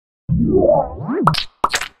I'm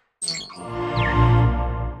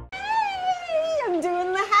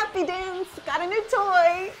doing the happy dance. Got a new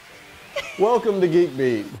toy. Welcome to Geek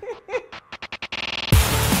Beat.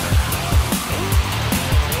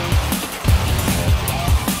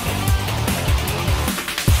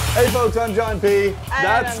 Hey folks, I'm John P.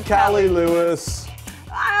 That's Callie Lewis.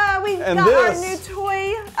 We've And got our this new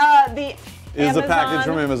toy. The is a package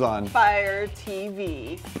from Amazon Fire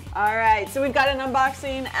TV. All right, so we've got an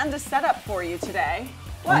unboxing and a setup for you today.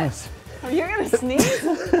 What? Oh, you're gonna sneeze?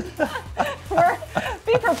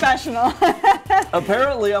 Be professional.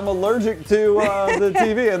 Apparently, I'm allergic to the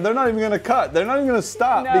TV, and they're not even going to cut. They're not even going to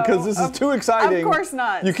stop because this is too exciting. Of course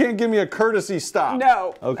not. You can't give me a courtesy stop.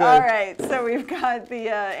 No. Okay. All right, so we've got the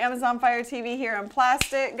Amazon Fire TV here in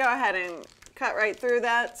plastic. Go ahead and cut right through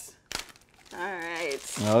that. All right.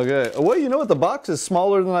 Okay. Well, you know what? The box is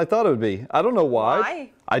smaller than I thought it would be. I don't know why.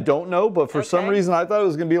 Why? I don't know, but for some reason, I thought it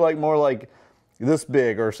was going to be like more like this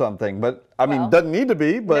big or something, but I mean, doesn't need to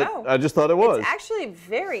be, but no. I just thought it was. It's actually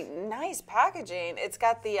very nice packaging. It's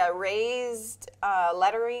got the raised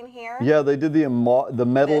lettering here. Yeah, they did the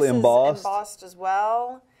metal this embossed. Is embossed as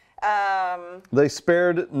well. They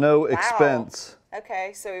spared no expense.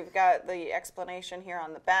 Okay, so we've got the explanation here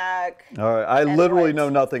on the back. All right, I literally know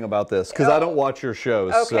nothing about this because I don't watch your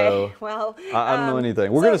shows. Okay, so well, I don't know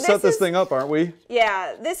anything. We're going to set this thing up, aren't we?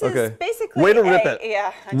 Yeah, this is basically way to rip it.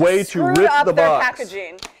 Yeah, way to rip the box.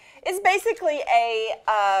 Packaging. It's basically a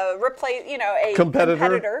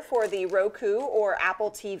competitor for the Roku or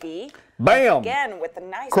Apple TV. Bam! Again with the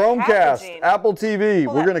nice Chromecast, packaging. Apple TV.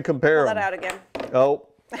 We're going to compare them. them. Pull that out again. Oh.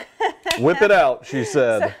 Whip it out, she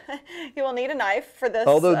said. So, you will need a knife for this.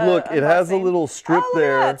 Although, look, it has a little strip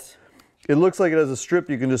there. That. It looks like it has a strip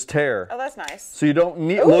you can just tear. Oh, that's nice. So you don't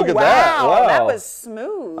need. Look at that! Wow, that was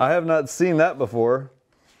smooth. I have not seen that before.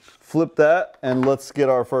 Flip that, and let's get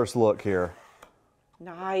our first look here.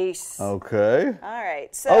 Nice. Okay. All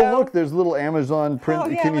right. So. Oh, look, there's a little Amazon print. Oh,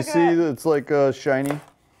 yeah, can you see that it's like shiny?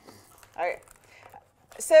 All right.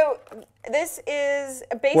 So this is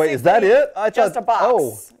basically. Wait, is that it? I just thought, a box.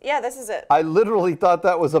 Oh. Yeah, this is it. I literally thought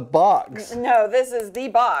that was a box. No, this is the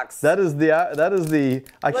box. That is the.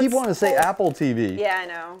 I keep wanting to say Apple TV. Yeah, I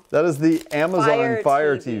know. That is the Amazon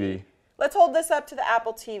Fire TV. Let's hold this up to the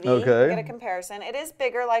Apple TV. Okay. Get a comparison. It is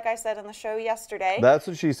bigger, like I said in the show yesterday. That's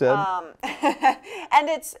what she said. And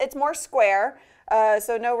it's more square.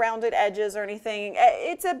 So no rounded edges or anything.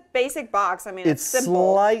 It's a basic box. I mean, it's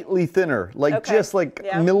simple. Slightly thinner, like just like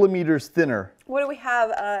millimeters thinner. What do we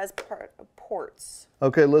have as ports?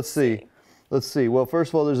 Okay, let's see. Let's see. Well, first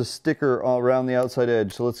of all, there's a sticker around the outside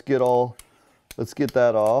edge, so let's get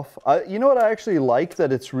that off. You know what I actually like?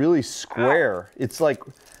 That it's really square. It's like,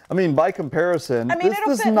 I mean, by comparison,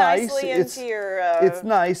 it'll fit nicely into your it's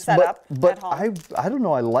nice, setup but at home. I don't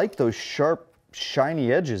know. I like those sharp,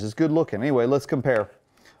 shiny edges. It's good looking. Anyway, let's compare.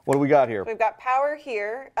 What do we got here? We've got power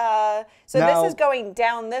here. So now, this is going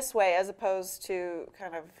down this way as opposed to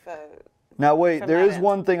kind of. Now wait, there is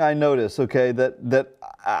one thing I noticed. Okay, that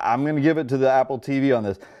I'm going to give it to the Apple TV on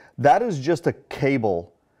this. That is just a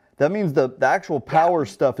cable. That means the actual power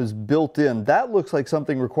stuff is built in. That looks like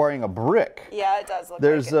something requiring a brick. Yeah, it does look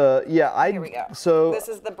There's like it. Here we go. So this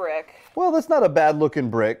is the brick. Well, that's not a bad looking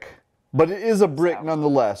brick, but it is a brick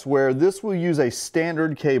nonetheless, where this will use a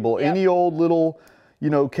standard cable. Any old little,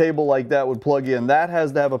 cable like that would plug in. That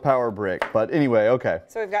has to have a power brick. But anyway, okay.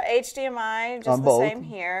 So we've got HDMI, just the same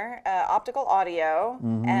here, optical audio,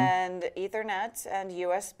 and Ethernet and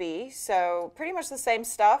USB. So pretty much the same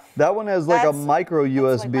stuff. That one has like a micro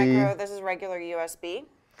USB. This is regular USB.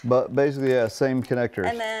 But basically, yeah, same connectors.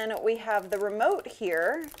 And then we have the remote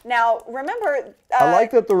here. Now, remember... I like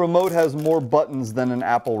that the remote has more buttons than an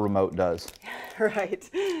Apple remote does. Right.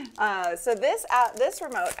 So this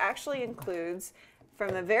remote actually includes,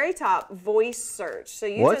 from the very top, voice search. So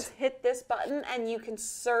you just hit this button and you can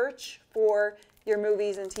search for your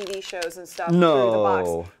movies and TV shows and stuff through the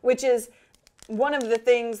box, which is one of the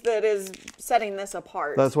things that is setting this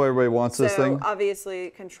apart. That's why everybody wants this thing? So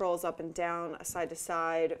obviously controls up and down, side to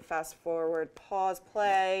side, fast forward, pause,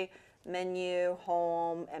 play, menu,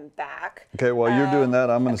 home, and back. Okay, while you're doing that,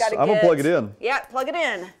 I'm gonna plug it in. Yeah, plug it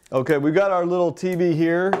in. Okay, we've got our little TV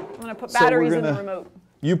here. I'm gonna put batteries in the remote.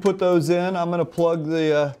 You put those in. I'm gonna plug in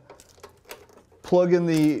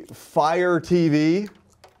the Fire TV.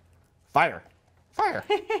 Fire.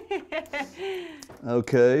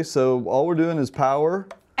 Okay, so all we're doing is power.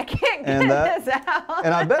 I can't get this out.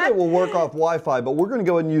 And I bet it will work off Wi-Fi, but we're going to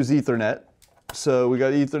go ahead and use Ethernet. So we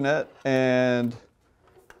got Ethernet, and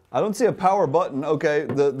I don't see a power button. Okay,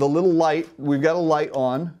 the little light, we've got a light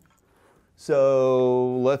on.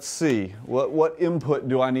 So let's see. What input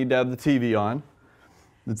do I need to have the TV on?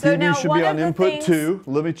 The TV should be on input 2.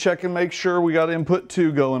 Let me check and make sure we got input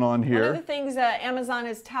 2 going on here. One of the things that Amazon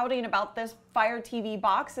is touting about this Fire TV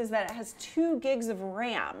box is that it has 2 gigs of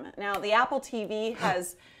RAM. Now the Apple TV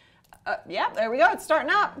has, yeah, there we go. It's starting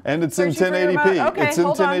up. And it's in 1080p. Okay, it's in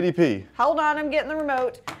 1080p. Hold on, I'm getting the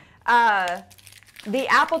remote. The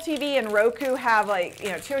Apple TV and Roku have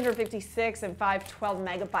 256 and 512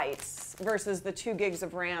 megabytes versus the 2 gigs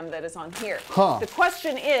of RAM that is on here. Huh. The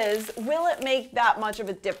question is, will it make that much of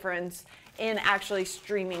a difference in actually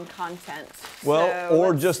streaming content? Well, so,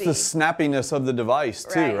 or just the snappiness of the device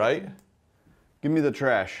too, right? Give me the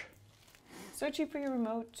trash. Searching for your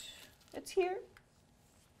remote. It's here.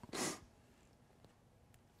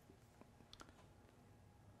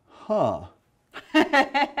 Huh.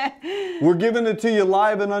 We're giving it to you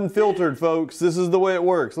live and unfiltered, folks. This is the way it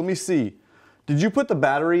works. Let me see. Did you put the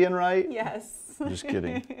battery in right? Yes. Just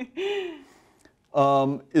kidding.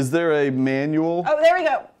 Is there a manual? Oh, there we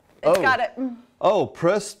go. It's got it. Oh,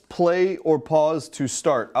 press play or pause to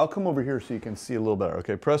start. I'll come over here so you can see a little better.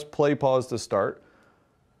 Okay, press play, pause to start.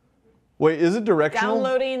 Wait, is it directional?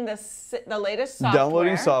 Downloading the latest software.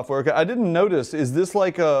 Downloading software. Okay, I didn't notice. Is this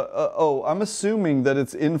like oh, I'm assuming that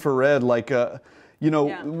it's infrared, like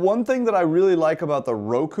one thing that I really like about the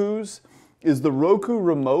Rokus is the Roku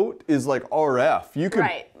remote is like RF. You can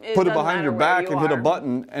put it behind your back and hit a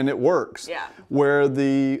button and it works. Yeah. Where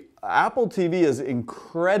the Apple TV is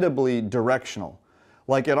incredibly directional.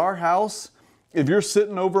 Like at our house, if you're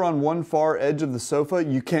sitting over on one far edge of the sofa,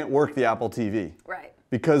 you can't work the Apple TV. Right.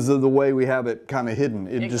 Because of the way we have it kind of hidden.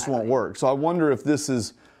 It just won't work. So I wonder if this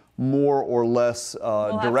is more or less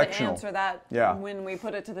directional. We'll have to answer that when we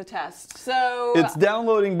put it to the test. So it's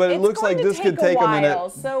downloading, but it looks like this could take a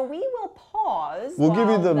minute. So we will pause. We'll give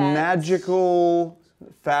you the magical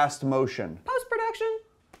fast motion. Post-production.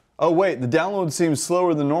 Oh wait, the download seems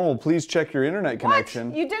slower than normal. Please check your internet connection.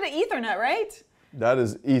 What? You did an Ethernet, right? That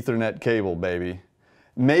is Ethernet cable, baby.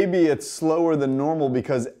 Maybe it's slower than normal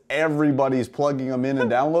because everybody's plugging them in and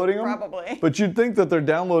downloading them. Probably. But you'd think that they're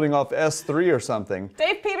downloading off S3 or something.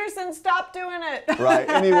 Dave Peterson, stop doing it. Right.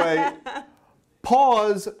 Anyway,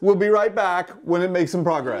 pause. We'll be right back when it makes some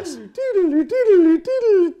progress.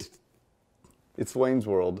 It's Wayne's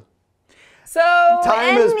World. So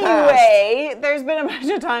anyway, there's been a bunch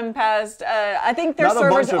of time passed. I think their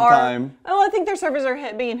servers are. Oh, I think their servers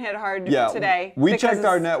are being hit hard today. We checked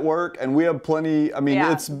our network and we have plenty. I mean,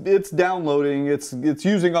 it's downloading. It's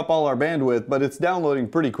using up all our bandwidth, but it's downloading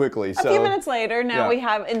pretty quickly. A few minutes later, now we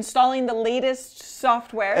have installing the latest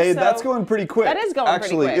software. Hey, that's going pretty quick. That is going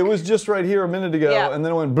pretty quick. Actually, it was just right here a minute ago, and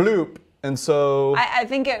then it went bloop. And so I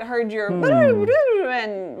think it heard your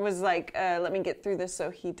and was like, let me get through this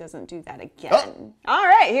so he doesn't do that again. Oh. All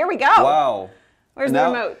right, here we go. Wow. Where's the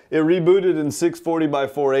remote? It rebooted in 640 by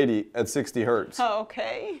 480 at 60 hertz.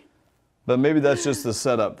 Okay. But maybe that's just the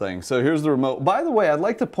setup thing. So here's the remote. By the way, I'd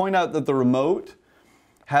like to point out that the remote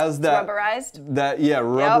has that rubberized.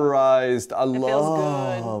 Rubberized. I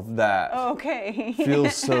love that. Okay.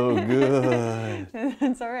 Feels so good.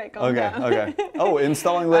 It's all right. Calm down. Okay. Oh,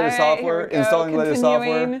 installing latest software. Installing latest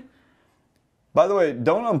software. By the way,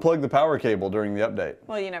 don't unplug the power cable during the update.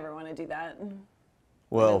 Well, you never want to do that.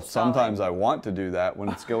 Well, sometimes I want to do that when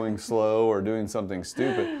it's going slow or doing something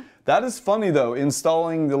stupid. That is funny though,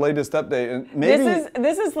 installing the latest update. And maybe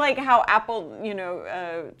this is like how Apple,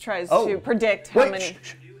 tries to predict how many.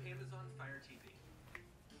 New Amazon Fire TV.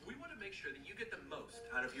 We want to make sure that you get the most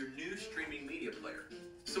out of your new streaming media player.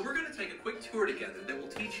 So we're going to take a quick tour together that will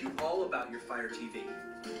teach you all about your Fire TV.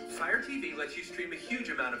 Fire TV lets you stream a huge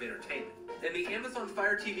amount of entertainment, and the Amazon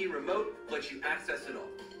Fire TV remote lets you access it all.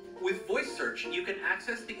 With voice search, you can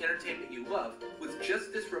access the entertainment you love with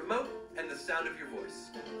just this remote and the sound of your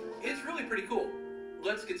voice. It's really pretty cool.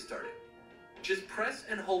 Let's get started. Just press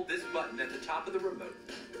and hold this button at the top of the remote,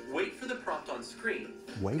 wait for the prompt on screen,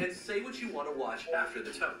 and say what you want to watch after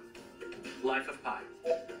the tone. Life of Pi.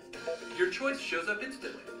 Your choice shows up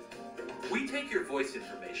instantly. We take your voice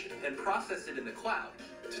information and process it in the cloud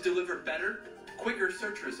to deliver better, quicker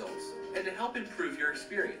search results and to help improve your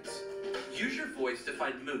experience. Use your voice to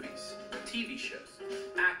find movies, TV shows,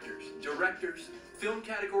 actors, directors, film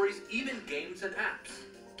categories, even games and apps.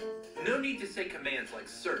 No need to say commands like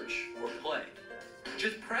search or play.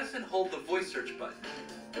 Just press and hold the voice search button.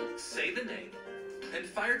 Say the name, and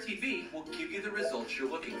Fire TV will give you the results you're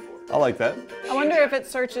looking for. I like that. I wonder if it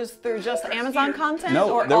searches through just Amazon content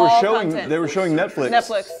or they were showing Netflix.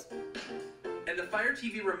 Netflix. And the Fire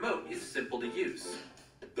TV remote is simple to use.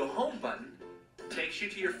 The home button takes you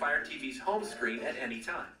to your Fire TV's home screen at any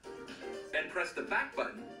time. And press the back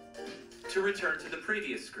button to return to the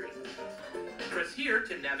previous screen. Press here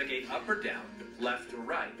to navigate up or down, left or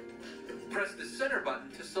right. Press the center button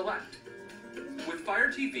to select. With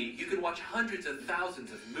Fire TV, you can watch hundreds of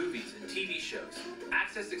thousands of movies and TV shows,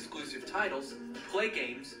 access exclusive titles, play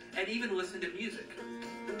games, and even listen to music.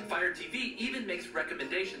 Fire TV even makes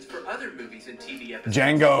recommendations for other movies and TV episodes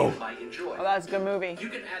Django. you might enjoy. Oh, that's a good movie. You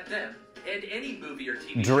can add them and any movie or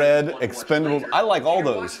TV Dread, show you want to watch Expendables. later I like all to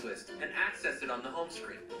your those. watch list and access it on the home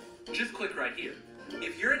screen. Just click right here.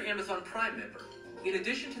 If you're an Amazon Prime member, in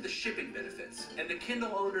addition to the shipping benefits and the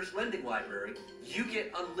Kindle Owner's Lending Library, you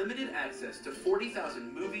get unlimited access to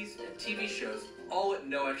 40,000 movies and TV shows, all at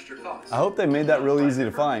no extra cost. I hope they made that really easy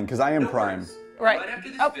to find, because I am Prime. Right. After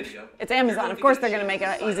this Oh, video, it's Amazon. you're Of course going they're going to make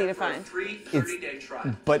it sign easy up to for a find. free 30-day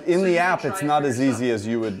trial. But in So the you can app, try it's it not for as yourself. easy as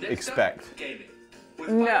you would Next up, expect. gaming. With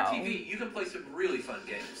No. Fire TV, you can play some really fun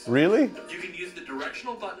games. Really? You can use the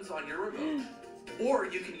directional buttons on your remote, or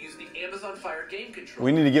you can use the Amazon Fire game controller.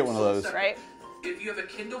 We need to get one of those. Separate. Right. If you have a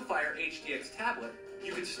Kindle Fire HDX tablet,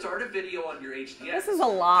 you can start a video on your HDX. This is a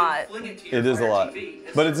lot. then fling it to your It is a Fire lot. TV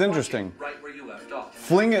and But it's start interesting. watching right where you left off.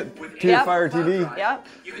 Fling it With to your Yep. Fire Cloud TV. Drive, Yep.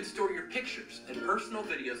 You can store your pictures and personal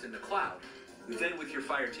videos in the cloud. Then with your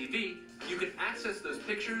Fire TV, you can access those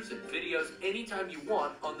pictures and videos anytime you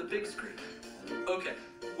want on the big screen. Okay,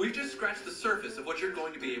 we've just scratched the surface of what you're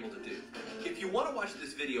going to be able to do. If you want to watch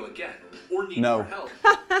this video again, or need No. more help,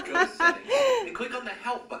 go to Settings and click on the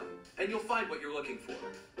Help button, and you'll find what you're looking for.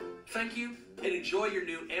 Thank you, and enjoy your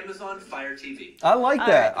new Amazon Fire TV. I like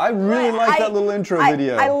that. I really like that little intro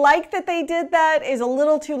video. I like that they did that. Is a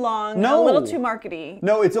little too long. No. A little too markety.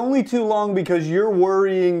 No, it's only too long because you're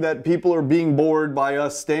worrying that people are being bored by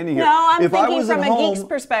us standing here. No, I'm If I thinking was from at a home, geek's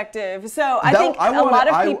perspective. So I think a wanted- lot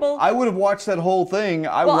of people. I would have watched that whole thing.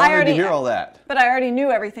 I Well, wanted to hear all that. But I already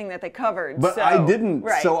knew everything that they covered. But so, I didn't,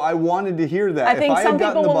 right. so I wanted to hear that. I think if I some had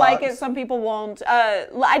gotten people the will like box- it, some people won't.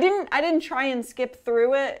 I didn't try and skip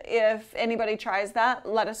through it. If anybody tries that,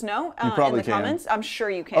 let us know in probably the can. comments. I'm sure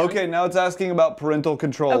you can. Okay, now it's asking about parental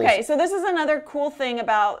controls. Okay, so this is another cool thing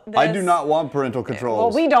about this. I do not want parental controls.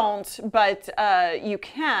 Well, we don't, but you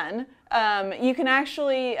can. You can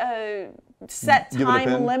actually set Give it a time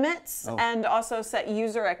pin? limits Oh. and also set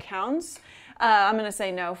user accounts. I'm going to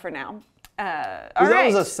say no for now. All that right.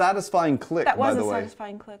 was a satisfying click, That was by the a way.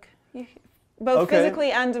 satisfying click. Both Okay.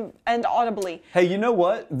 physically and audibly. Hey, you know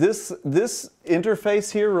what? This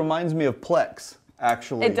interface here reminds me of Plex,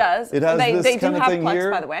 actually. It does. It has they this do kind of have thing Plex,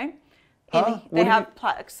 here. by the way. Huh? They What do you- have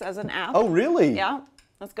Plex as an app. Oh, really? Yeah.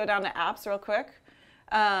 Let's go down to apps real quick.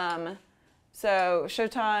 So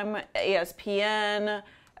Showtime, ESPN,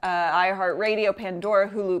 iHeartRadio, Pandora,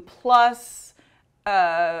 Hulu Plus.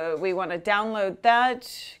 We want to download that,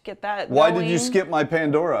 get that Why going. did you skip my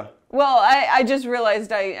Pandora? Well, I just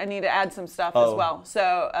realized I need to add some stuff as Oh. well.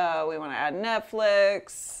 So we want to add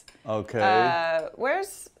Netflix. Okay.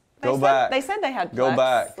 Where's... Go back. They said they had Plex. Go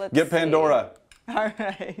back. Let's Get see. Pandora. All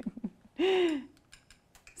right.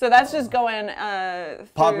 So that's just going through...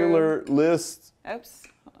 Popular list. Oops,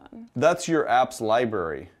 hold on. That's your apps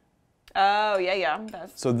library. Oh, yeah.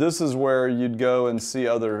 That's So this is where you'd go and see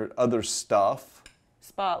other stuff.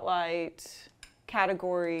 Spotlight,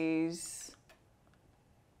 categories,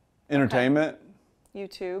 Entertainment.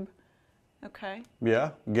 YouTube. Okay.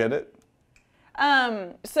 Yeah, get it?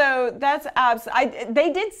 So that's apps.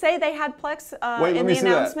 They did say they had Plex Wait, let in me the see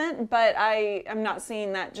that. announcement, but I'm not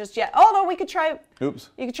seeing that just yet. Although we could try... Oops.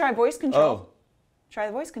 You could try voice control. Oh. Try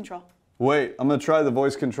the voice control. Wait, I'm going to try the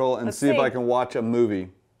voice control and Let's see if see. I can watch a movie.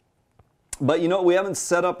 But you know, we haven't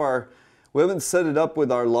set it up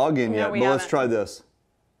with our login No, yet, we but let's haven't. try this.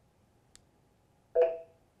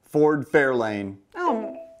 Ford Fairlane.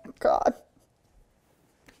 Oh, God.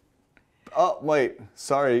 Oh, wait,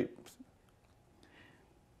 sorry.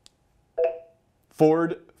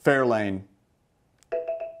 Ford Fairlane.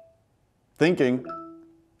 Thinking.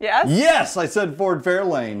 Yes? Yes, I said Ford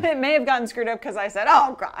Fairlane. It may have gotten screwed up because I said,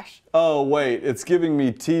 oh, gosh. Oh, wait, it's giving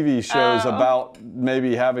me TV shows Oh. about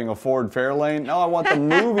maybe having a Ford Fairlane. No, I want the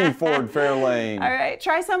movie Ford Fairlane. All right,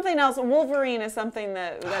 try something else. Wolverine is something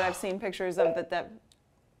that I've seen pictures of that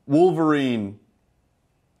Wolverine.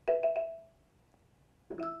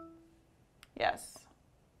 yes.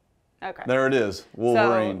 Okay. There it is,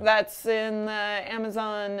 Wolverine. So that's in the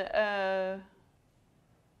Amazon,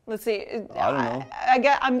 let's see. I don't know.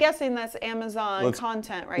 I'm guessing that's Amazon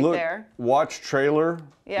content right Look, there. watch trailer.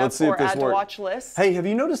 Yeah, Let's see or if this add to works. watch list. Hey, have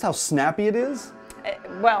you noticed how snappy it is?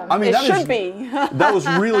 Well, I mean, it that should is- be. That was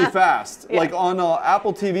really fast. Yeah. Like on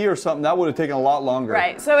Apple TV or something, that would have taken a lot longer.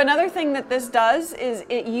 Right. So another thing that this does is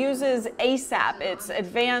it uses ASAP. It's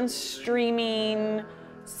advanced streaming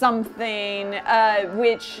something,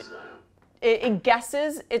 which it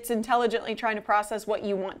guesses, it's intelligently trying to process what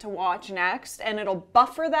you want to watch next, and it'll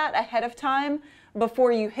buffer that ahead of time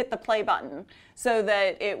before you hit the play button, so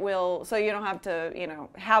that it will, so you don't have to, you know,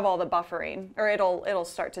 have all the buffering, or it'll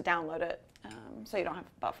start to download it, so you don't have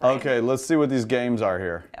buffering. Okay, let's see what these games are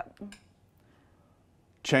here. Yep.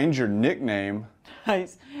 Change your nickname.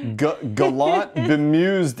 Nice. Gallant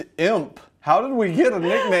Bemused Imp. How did we get a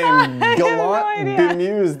nickname? Gallant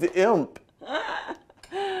Bemused Imp.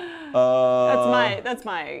 That's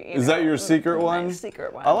my. Is that your secret one? My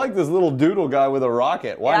secret one. I like this little doodle guy with a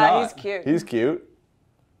rocket. Why not? Yeah, he's cute. He's cute.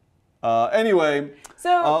 Anyway,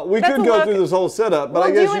 so we could go through this whole setup, but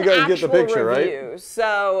I guess you guys get the picture, review. Right?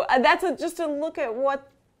 So that's just a look at what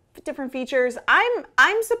different features.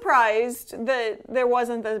 I'm surprised that there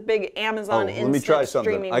wasn't the big Amazon instant let me try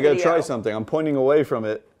something. I gotta try something. I'm pointing away from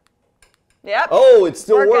it. Yep. Oh, it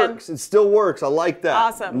still works. It still works. I like that.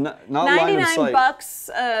 Awesome. Not line of sight.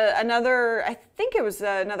 $99. I think it was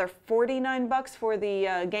another $49 for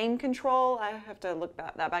the game control. I have to look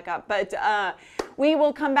that back up. But we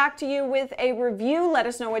will come back to you with a review. Let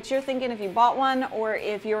us know what you're thinking if you bought one or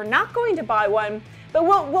if you're not going to buy one. But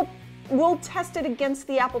we'll test it against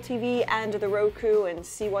the Apple TV and the Roku and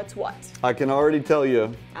see what's what. I can already tell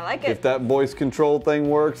you. I like it. If that voice control thing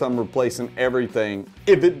works, I'm replacing everything.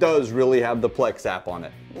 If it does really have the Plex app on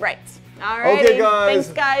it. Right. All right. Okay, guys. Thanks,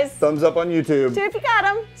 guys. Thumbs up on YouTube. Two if you got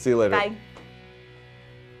them. See you later. Bye.